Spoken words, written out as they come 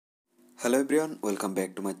Hello everyone, welcome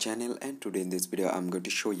back to my channel, and today in this video I'm going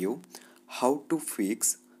to show you how to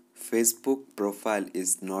fix Facebook profile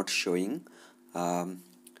is not showing um,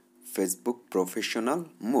 Facebook professional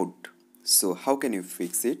mode. So how can you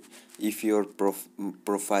fix it if your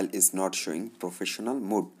profile is not showing professional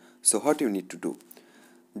mode? So what you need to do,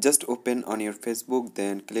 just open on your Facebook,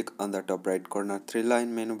 then click on the top right corner three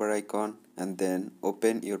line menu bar icon, and then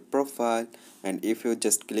open your profile. And if you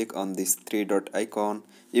just click on this three dot icon,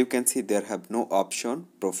 you can see there have no option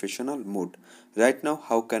professional mode. Right now,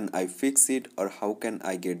 how can I fix it, or how can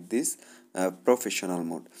I get this professional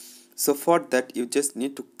mode? So for that, you just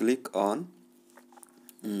need to click on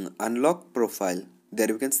unlock profile. There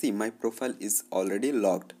you can see my profile is already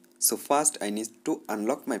locked. So first I need to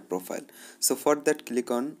unlock my profile. So for that, click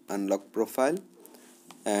on unlock profile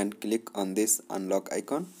and click on this unlock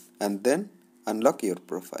icon, and then unlock your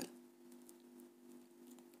profile.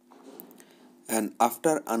 And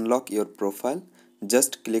after unlock your profile,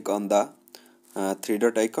 just click on the three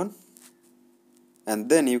dot icon, and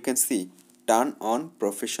then you can see turn on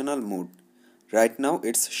professional mode. Right now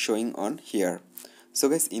it's showing on here. So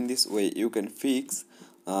guys, in this way you can fix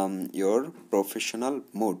your professional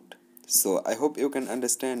mode. So I hope you can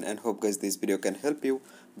understand, and hope guys this video can help you.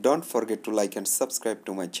 Don't forget to like and subscribe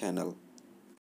to my channel.